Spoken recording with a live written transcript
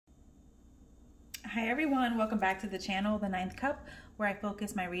Hi everyone, welcome back to the channel, The Ninth Cup, where I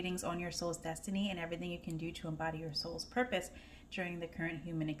focus my readings on your soul's destiny and everything you can do to embody your soul's purpose during the current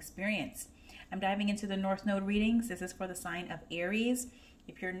human experience. I'm diving into the North Node readings. This is for the sign of Aries.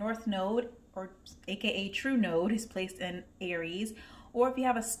 If your North Node, or aka True Node, is placed in Aries, or if you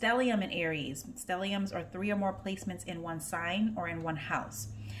have a stellium in Aries. Stelliums are 3 or more placements in one sign or in one house.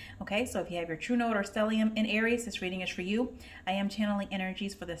 Okay, so if you have your True Node or stellium in Aries, this reading is for you. I am channeling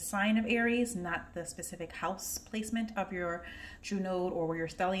energies for the sign of Aries, not the specific house placement of your True Node or where your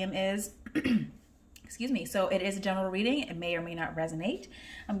stellium is. Excuse me. So it is a general reading. It may or may not resonate.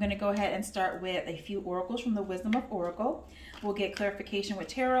 I'm going to go ahead and start with a few oracles from the Wisdom of Oracle. We'll get clarification with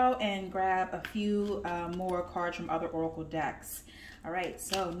tarot and grab a few more cards from other oracle decks. All right,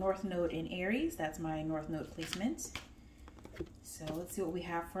 so North Node in Aries. That's my North Node placement. So let's see what we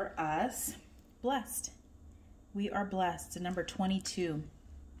have for us. Blessed. We are blessed. It's a number 22.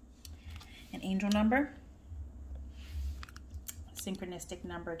 An angel number. Synchronistic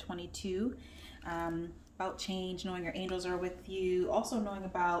number 22. About change, knowing your angels are with you. Also knowing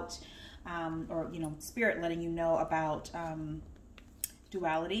about, spirit letting you know about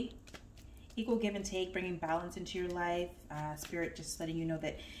duality. Equal give and take, bringing balance into your life. Spirit just letting you know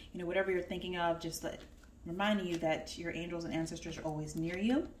that, whatever you're thinking of, just reminding you that your angels and ancestors are always near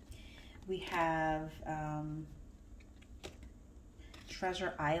you. We have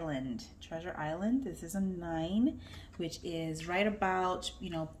Treasure Island. Treasure Island, this is a 9, which is right about,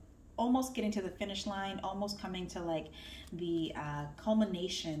 almost getting to the finish line, almost coming to like the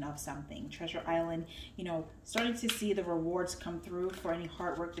culmination of something. Treasure Island, starting to see the rewards come through for any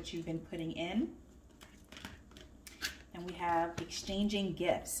hard work that you've been putting in. And we have exchanging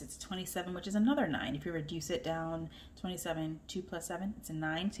gifts. It's 27, which is another 9. If you reduce it down, 27, 2 plus 7, it's a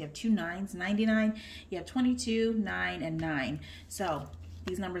 9. So you have 2 9s, 99. You have 22, 9, and 9. So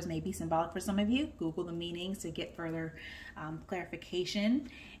these numbers may be symbolic for some of you. Google the meanings to get further clarification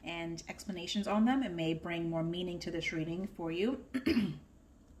and explanations on them. It may bring more meaning to this reading for you.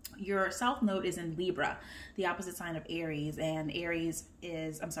 Your South Node is in Libra, the opposite sign of Aries, and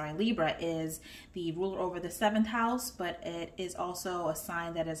Libra is the ruler over the 7th house, but it is also a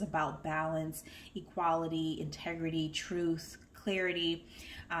sign that is about balance, equality, integrity, truth, clarity,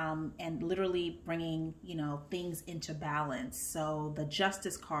 and literally bringing, things into balance. So the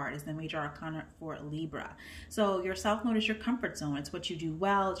Justice card is the major arcana for Libra. So your South Node is your comfort zone. It's what you do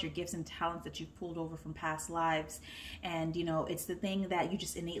well. It's your gifts and talents that you've pulled over from past lives. And, it's the thing that you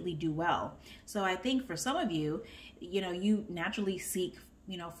just innately do well. So I think for some of you, you naturally seek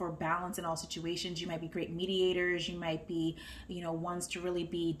for balance in all situations. You might be great mediators. You might be, ones to really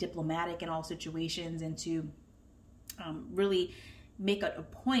be diplomatic in all situations and to really make it a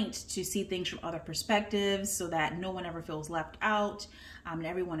point to see things from other perspectives so that no one ever feels left out and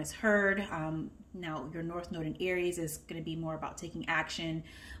everyone is heard. Now, your North Node in Aries is going to be more about taking action,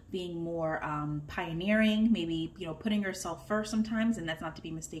 being more pioneering, maybe, putting yourself first sometimes, and that's not to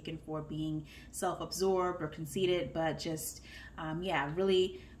be mistaken for being self-absorbed or conceited, but just,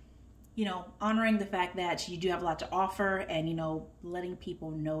 really honoring the fact that you do have a lot to offer and, letting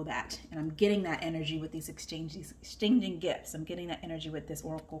people know that. And I'm getting that energy with these exchanging gifts. I'm getting that energy with this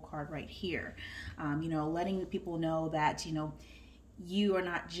oracle card right here. Letting people know that, you are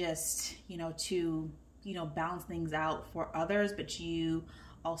not just, to, balance things out for others, but you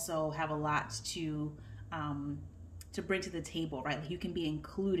also have a lot to bring to the table, right? Like you can be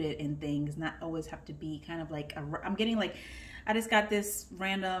included in things, not always have to be kind of like, I'm getting like, I just got this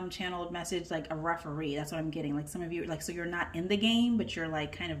random channeled message, like a referee. That's what I'm getting. Like some of you, like, so you're not in the game, but you're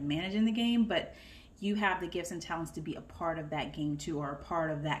like kind of managing the game, but you have the gifts and talents to be a part of that game too, or a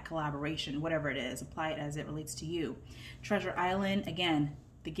part of that collaboration, whatever it is. Apply it as it relates to you. Treasure Island, again,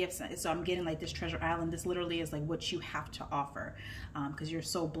 the gifts. So I'm getting like this Treasure Island. This literally is like what you have to offer because you're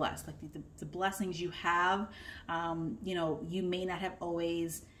so blessed. Like the blessings you have, you may not have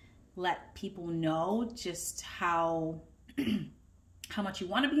always let people know just how much you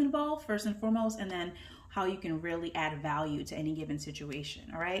want to be involved first and foremost, and then how you can really add value to any given situation.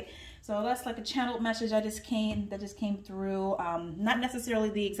 All right, so that's like a channeled message that just came through. Not necessarily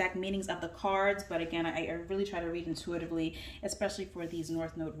the exact meanings of the cards, but again, I really try to read intuitively, especially for these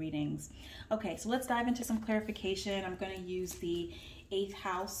North Node readings. Okay, so let's dive into some clarification. I'm going to use the 8th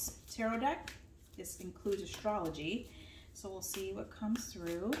house tarot deck. This includes astrology, so we'll see what comes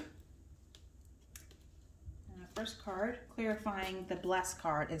through. First card, clarifying the blessed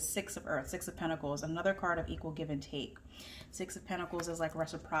card, is 6 of Earth, 6 of Pentacles, another card of equal give and take. 6 of Pentacles is like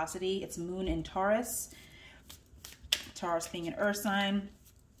reciprocity. It's Moon in Taurus. Taurus being an Earth sign,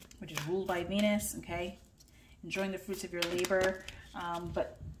 which is ruled by Venus, okay? Enjoying the fruits of your labor,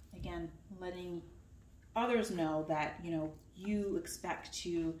 but again, letting others know that, you know, you expect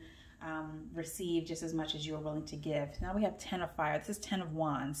to receive just as much as you are willing to give. Now we have 10 of fire. This is 10 of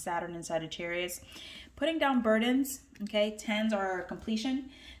wands, Saturn and Sagittarius. Putting down burdens, okay? 10s are completion.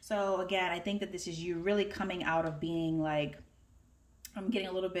 So again, I think that this is you really coming out of being like, I'm getting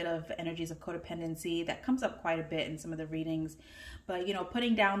a little bit of energies of codependency that comes up quite a bit in some of the readings, but you know,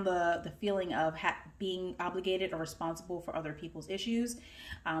 putting down the feeling of being obligated or responsible for other people's issues,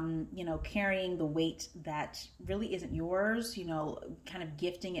 you know, carrying the weight that really isn't yours, you know, kind of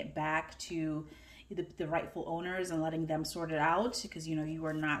gifting it back to the rightful owners and letting them sort it out, because you know,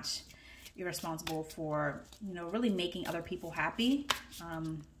 you're responsible for, you know, really making other people happy.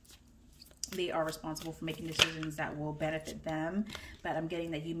 They are responsible for making decisions that will benefit them. But I'm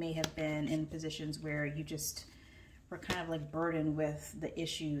getting that you may have been in positions where you just were kind of like burdened with the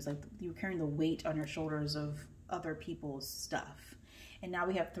issues, like you were carrying the weight on your shoulders of other people's stuff. And now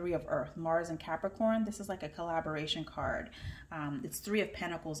we have 3 of earth, Mars and Capricorn. This is like a collaboration card. It's 3 of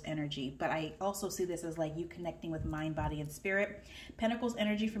Pentacles energy, but I also see this as like you connecting with mind, body, and spirit. Pentacles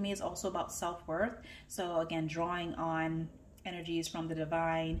energy for me is also about self-worth. So again, drawing on energies from the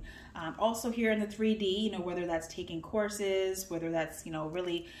divine. Also here in the 3D, you know, whether that's taking courses, whether that's, you know,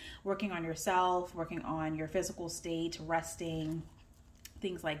 really working on yourself, working on your physical state, resting,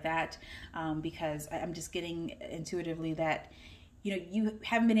 things like that. Because I'm just getting intuitively that, you know, you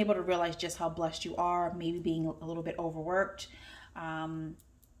haven't been able to realize just how blessed you are, maybe being a little bit overworked.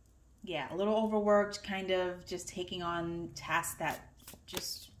 Yeah, a little overworked, kind of just taking on tasks that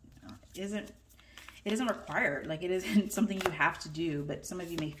just it isn't required, like it isn't something you have to do, but some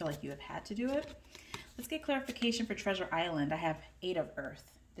of you may feel like you have had to do it. Let's get clarification for Treasure Island. I have 8 of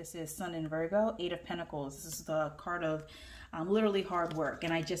earth. This is Sun in Virgo, 8 of Pentacles. This is the card of literally hard work.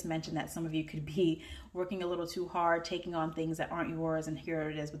 And I just mentioned that some of you could be working a little too hard, taking on things that aren't yours. And here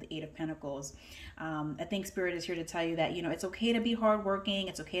it is with the 8 of Pentacles. I think Spirit is here to tell you that, you know, it's okay to be hardworking.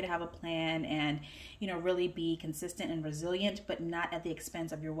 It's okay to have a plan and, you know, really be consistent and resilient, but not at the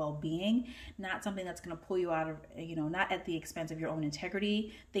expense of your well-being. Not something that's going to pull you out of, you know, not at the expense of your own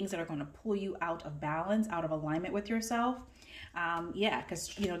integrity. Things that are going to pull you out of balance, out of alignment with yourself. Yeah,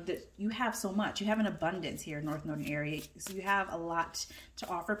 because, you know, you have so much. You have an abundance here, North Node and Aries. So you have a lot to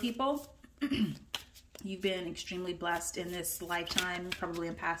offer people. You've been extremely blessed in this lifetime, probably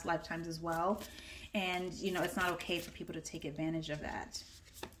in past lifetimes as well. And, you know, it's not okay for people to take advantage of that.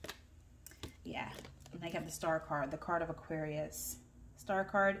 Yeah. And I got the Star card, the card of Aquarius. Star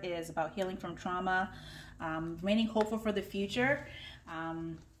card is about healing from trauma, remaining hopeful for the future,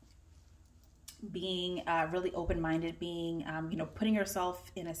 being really open-minded, being, you know, putting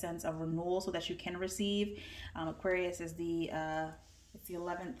yourself in a sense of renewal so that you can receive. Aquarius is it's the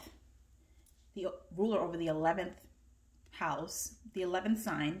 11th, the ruler over the 11th house, the 11th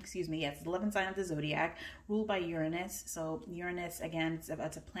sign, excuse me, yes, the 11th sign of the zodiac, ruled by Uranus. So Uranus, again, it's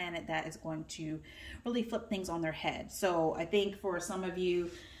a planet that is going to really flip things on their head. So I think for some of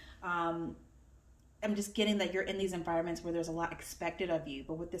you, I'm just getting that you're in these environments where there's a lot expected of you.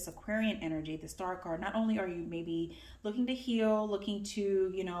 But with this Aquarian energy, the Star card, not only are you maybe looking to heal, looking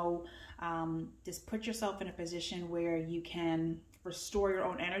to, you know, just put yourself in a position where you can restore your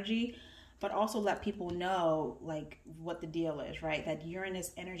own energy, but also let people know like what the deal is, right? That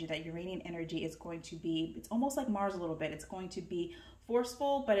Uranus energy, that Uranian energy is going to be, it's almost like Mars a little bit. It's going to be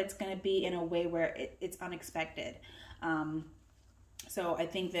forceful, but it's going to be in a way where it's unexpected. So I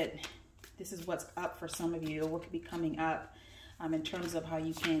think that this is what's up for some of you, what could be coming up in terms of how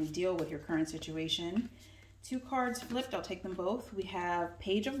you can deal with your current situation. 2 cards flipped, I'll take them both. We have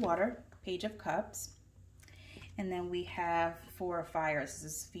Page of Water, Page of Cups, and then we have 4 of Fire. This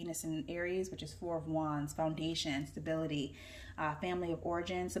is Venus in Aries, which is 4 of Wands, foundation, stability, family of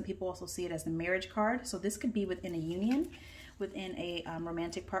origin. Some people also see it as the marriage card. So this could be within a union, within a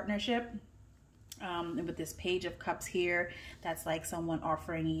romantic partnership. And with this Page of Cups here, that's like someone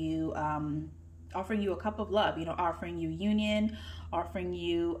offering you a cup of love, you know, offering you union, offering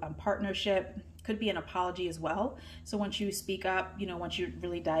you partnership. Could be an apology as well. So once you speak up, you know, once you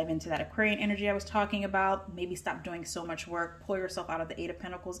really dive into that Aquarian energy I was talking about, maybe stop doing so much work, pull yourself out of the 8 of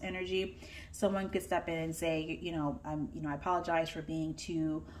Pentacles energy. Someone could step in and say, I apologize for being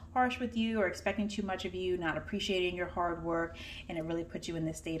too harsh with you or expecting too much of you, not appreciating your hard work. And it really puts you in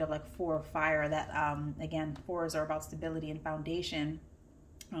this state of like 4 of Fire that, again, 4s are about stability and foundation.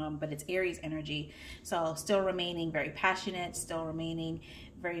 But it's Aries energy. So still remaining very passionate, still remaining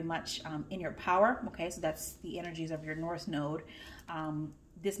very much in your power. Okay, so that's the energies of your North Node.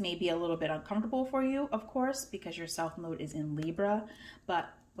 This may be a little bit uncomfortable for you, of course, because your South Node is in Libra.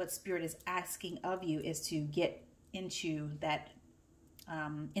 But what Spirit is asking of you is to get into that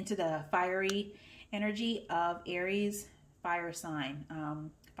into the fiery energy of Aries, fire sign,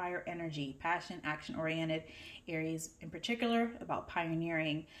 fire energy, passion, action oriented. Aries in particular, about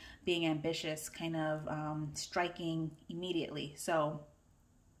pioneering, being ambitious, kind of striking immediately. So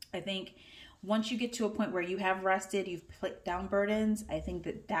I think once you get to a point where you have rested, you've put down burdens, I think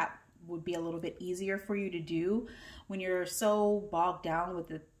that that would be a little bit easier for you to do. When you're so bogged down with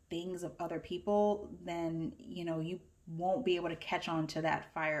the things of other people, then, you know, you won't be able to catch on to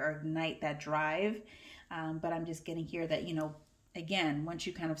that fire or ignite that drive. But I'm just getting here that, you know, again, once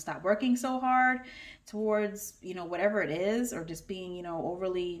you kind of stop working so hard towards, you know, whatever it is, or just being, you know,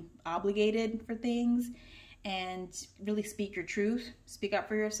 overly obligated for things, and really speak your truth, speak up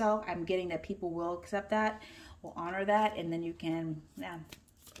for yourself, I'm getting that people will accept that, will honor that, and then you can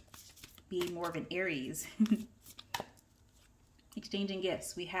be more of an Aries. Exchanging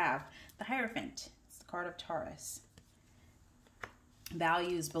gifts, we have the Hierophant. It's the card of Taurus.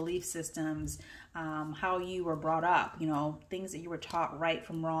 Values, belief systems, how you were brought up, you know, things that you were taught, right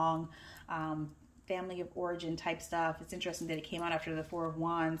from wrong, family of origin type stuff. It's interesting that it came out after the Four of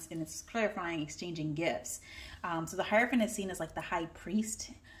Wands, and it's clarifying exchanging gifts. So the Hierophant is seen as like the high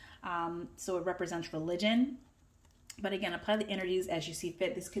priest. So it represents religion. But again, apply the energies as you see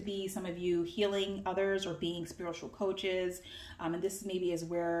fit. This could be some of you healing others or being spiritual coaches. And this maybe is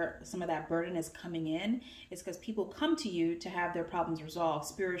where some of that burden is coming in. It's because people come to you to have their problems resolved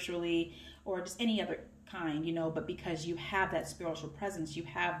spiritually or just any other kind, you know, but because you have that spiritual presence, you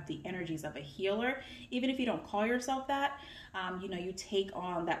have the energies of a healer. Even if you don't call yourself that, you know, you take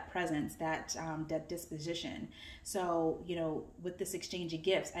on that presence, that disposition. So, you know, with this exchange of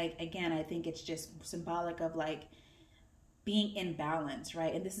gifts, I think it's just symbolic of like, being in balance,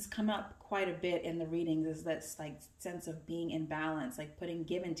 right? And this has come up quite a bit in the readings, is that like sense of being in balance, like putting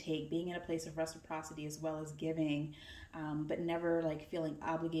give and take, being in a place of reciprocity as well as giving, but never like feeling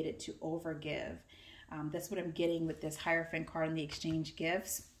obligated to overgive. That's what I'm getting with this Hierophant card in the exchange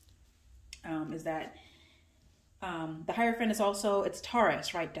gifts, is that the Hierophant is also, it's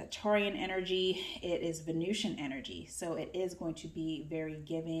Taurus, right? That Taurian energy, it is Venusian energy. So it is going to be very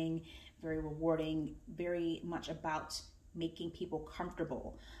giving, very rewarding, very much about making people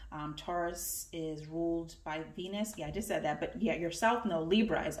comfortable. Taurus is ruled by Venus. Yeah, I just said that, but yeah, your South Node,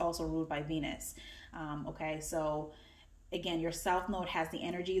 Libra, is also ruled by Venus. Okay, so again, your South Node has the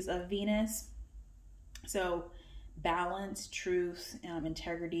energies of Venus. So balance, truth,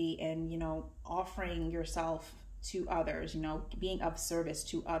 integrity, and, you know, offering yourself to others, you know, being of service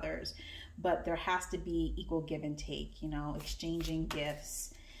to others. But there has to be equal give and take, you know, exchanging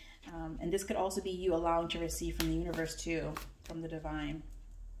gifts. And this could also be you allowing to receive from the universe too, from the divine.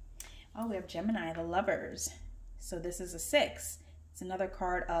 Oh, we have Gemini, the Lovers. So this is a 6. It's another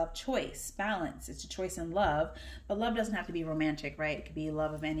card of choice, balance. It's a choice in love, but love doesn't have to be romantic, right? It could be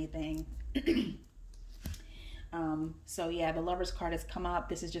love of anything. So yeah, the Lovers card has come up.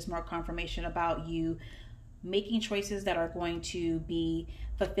 This is just more confirmation about you making choices that are going to be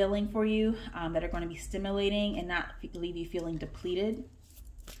fulfilling for you, that are going to be stimulating and not leave you feeling depleted.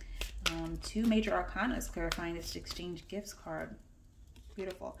 2 major arcana is clarifying this exchange gifts card.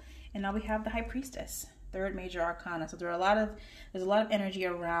 Beautiful. And now we have the High Priestess, 3rd major arcana. So there's a lot of energy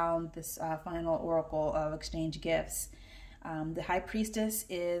around this final oracle of exchange gifts. The High Priestess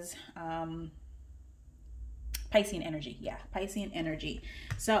is Piscean energy. Yeah, Piscean energy.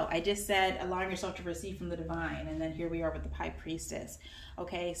 So I just said allowing yourself to receive from the divine, and then here we are with the High Priestess.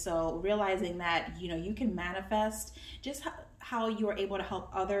 Okay, so realizing that, you know, you can manifest just how you are able to help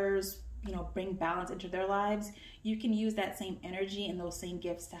others, you know, bring balance into their lives. You can use that same energy and those same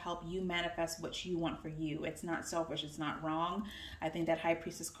gifts to help you manifest what you want for you. It's not selfish. It's not wrong. I think that High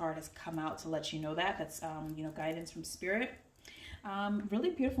Priestess card has come out to let you know that. That's, you know, guidance from spirit. Really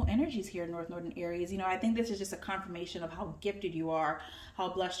beautiful energies here, North Node and Aries. You know, I think this is just a confirmation of how gifted you are, how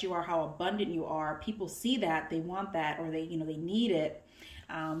blessed you are, how abundant you are. People see that, they want that, or they, you know, they need it.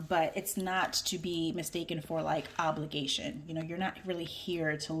 But it's not to be mistaken for like obligation. You know, you're not really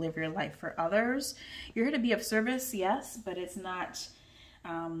here to live your life for others. You're here to be of service, yes, but it's not,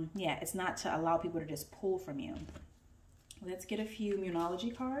 yeah, it's not to allow people to just pull from you. Let's get a few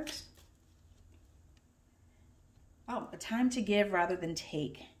Moonology cards. Oh, a time to give rather than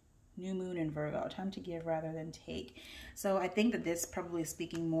take. New moon in Virgo, time to give rather than take. So I think that this probably is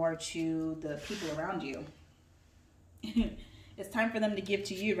speaking more to the people around you. It's time for them to give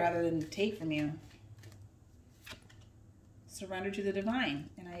to you rather than take from you. Surrender to the divine.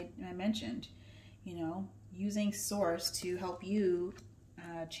 And I mentioned, you know, using source to help you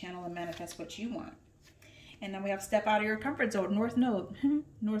channel and manifest what you want. And then we have step out of your comfort zone, North Node,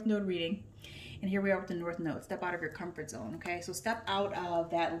 North Node reading. And here we are with the North Node. Step out of your comfort zone, okay? So step out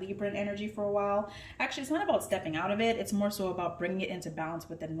of that Libran energy for a while. Actually, it's not about stepping out of it. It's more so about bringing it into balance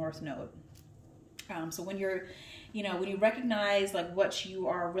with the North Node. So when you're, when you recognize like what you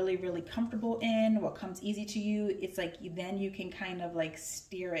are really, really comfortable in, what comes easy to you, it's like then you can kind of like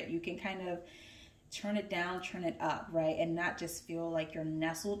steer it. You can kind of turn it down, turn it up, right? And not just feel like you're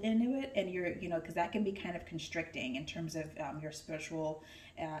nestled into it. And you're, because that can be kind of constricting in terms of your spiritual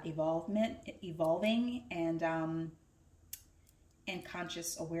evolving and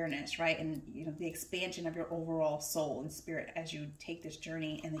conscious awareness, right? And, the expansion of your overall soul and spirit as you take this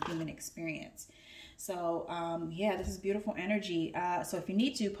journey in the human experience. So yeah, this is beautiful energy. So if you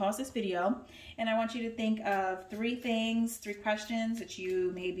need to, pause this video and I want you to think of 3 questions that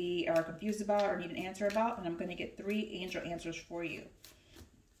you maybe are confused about or need an answer about, and I'm going to get 3 angel answers for you.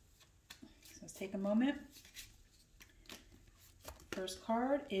 So let's take a moment. First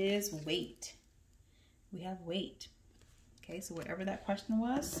card is wait. We have wait. Okay, so whatever that question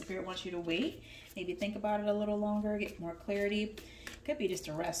was, Spirit wants you to wait. Maybe think about it a little longer, get more clarity. Could be just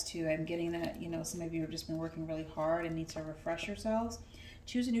a rest too. I'm getting that, some of you have just been working really hard and need to refresh yourselves.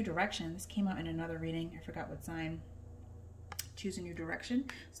 Choose a new direction. This came out in another reading. I forgot what sign. Choose a new direction.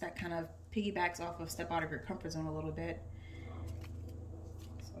 So that kind of piggybacks off of step out of your comfort zone a little bit.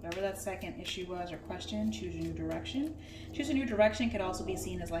 So whatever that second issue was or question, choose a new direction. Choose a new direction could also be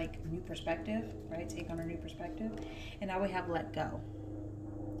seen as like new perspective, right? Take on a new perspective. And now we have let go.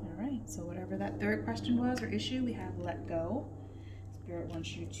 All right, so whatever that third question was or issue, we have let go. Spirit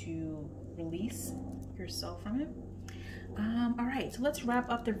wants you to release yourself from it. All right, so let's wrap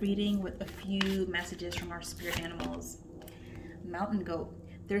up the reading with a few messages from our spirit animals. Mountain goat.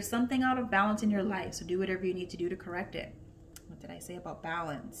 There's something out of balance in your life, so do whatever you need to do to correct it. What did I say about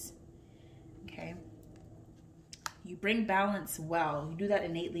balance? Okay. You bring balance well. You do that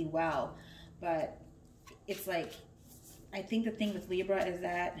innately well, but it's like, I think the thing with Libra is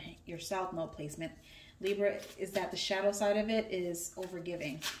that your South Node placement, Libra, is that the shadow side of it is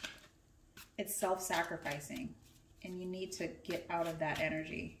overgiving. It's self-sacrificing, and you need to get out of that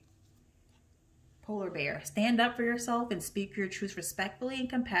energy. Polar bear, stand up for yourself and speak your truth respectfully and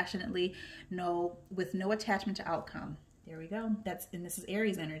compassionately, with no attachment to outcome. There we go. And this is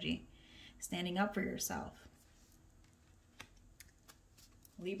Aries energy, standing up for yourself.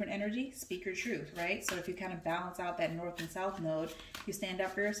 Libran energy, speak your truth, right? So if you kind of balance out that North and South node, you stand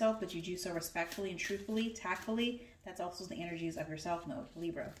up for yourself, but you do so respectfully and truthfully, tactfully. That's also the energies of your South node,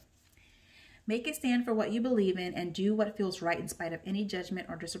 Libra. Make a stand for what you believe in and do what feels right in spite of any judgment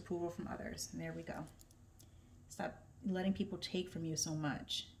or disapproval from others. And there we go. Stop letting people take from you so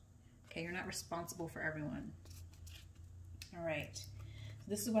much. Okay, you're not responsible for everyone. All right.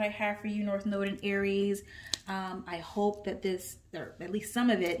 This is what I have for you, North Node and Aries. I hope that this, or at least some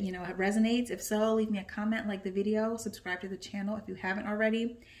of it, resonates. If so, leave me a comment, like the video, subscribe to the channel if you haven't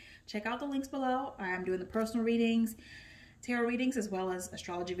already. Check out the links below. I'm doing the personal readings, tarot readings, as well as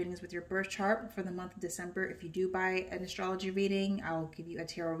astrology readings with your birth chart for the month of December. If you do buy an astrology reading, I'll give you a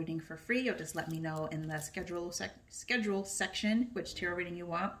tarot reading for free. You'll just let me know in the schedule section which tarot reading you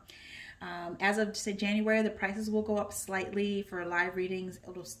want. As of, say, January, the prices will go up slightly for live readings.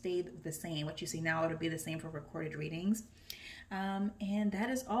 It'll stay the same. What you see now, it'll be the same for recorded readings. And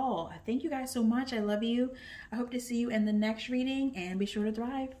that is all. Thank you guys so much. I love you. I hope to see you in the next reading, and be sure to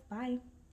thrive. Bye.